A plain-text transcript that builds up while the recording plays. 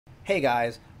Hey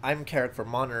guys, I'm Carrick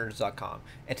from MonitorNerds.com,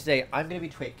 and today I'm going to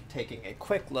be taking a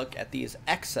quick look at these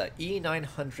EKSA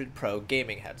E900 Pro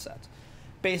gaming headsets.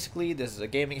 Basically, this is a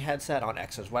gaming headset on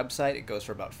EKSA's website. It goes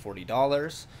for about $40.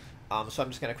 So I'm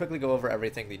just going to quickly go over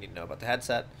everything that you need to know about the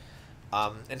headset.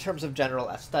 In terms of general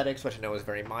aesthetics, which I know is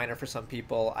very minor for some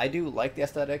people, I do like the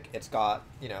aesthetic. It's got,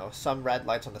 some red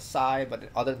lights on the side, but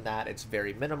other than that, it's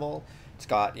very minimal. It's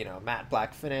got, matte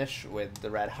black finish with the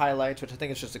red highlights, which I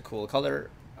think is just a cool color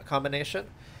combination,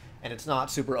 and it's not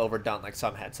super overdone like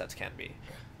some headsets can be.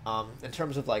 In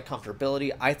terms of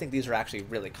comfortability, I think these are actually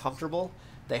really comfortable.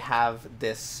 They have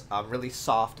this really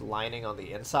soft lining on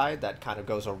the inside that kind of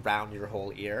goes around your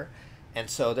whole ear, and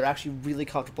so they're actually really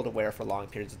comfortable to wear for long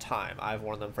periods of time. I've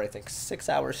worn them for I think 6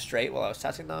 hours straight while I was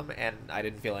testing them, and I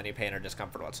didn't feel any pain or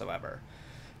discomfort whatsoever.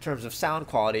 In terms of sound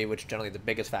quality, which is generally the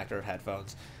biggest factor of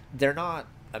headphones, they're not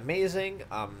amazing.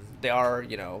 They are,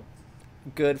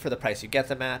 good for the price you get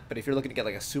them at, but if you're looking to get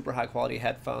a super high quality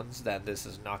headphones, then this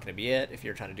is not going to be it. If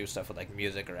you're trying to do stuff with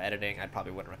music or editing, I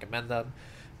probably wouldn't recommend them.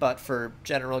 But for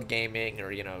general gaming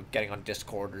or getting on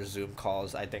Discord or Zoom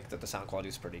calls, I think that the sound quality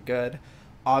is pretty good.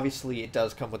 Obviously, it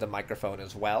does come with a microphone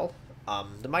as well.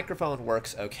 The microphone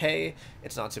works okay.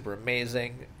 It's not super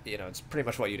amazing. It's pretty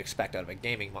much what you'd expect out of a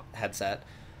gaming headset.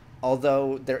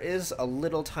 Although there is a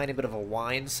little tiny bit of a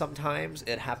whine sometimes.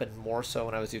 It happened more so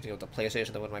when I was using it with the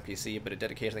PlayStation than with my PC, but it did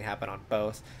occasionally happen on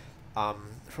both.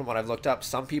 From what I've looked up,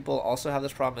 some people also have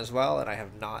this problem as well, and I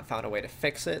have not found a way to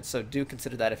fix it, so do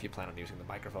consider that if you plan on using the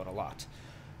microphone a lot.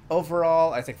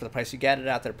 Overall, I think for the price you get it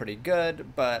at, they're pretty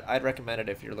good, but I'd recommend it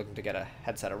if you're looking to get a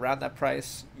headset around that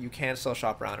price. You can still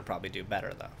shop around and probably do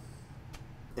better, though.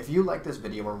 If you like this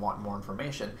video or want more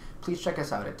information, please check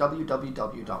us out at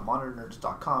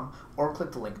www.monitornerds.com or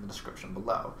click the link in the description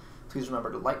below. Please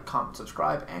remember to like, comment,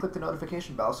 subscribe, and click the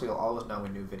notification bell so you'll always know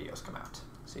when new videos come out.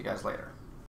 See you guys later.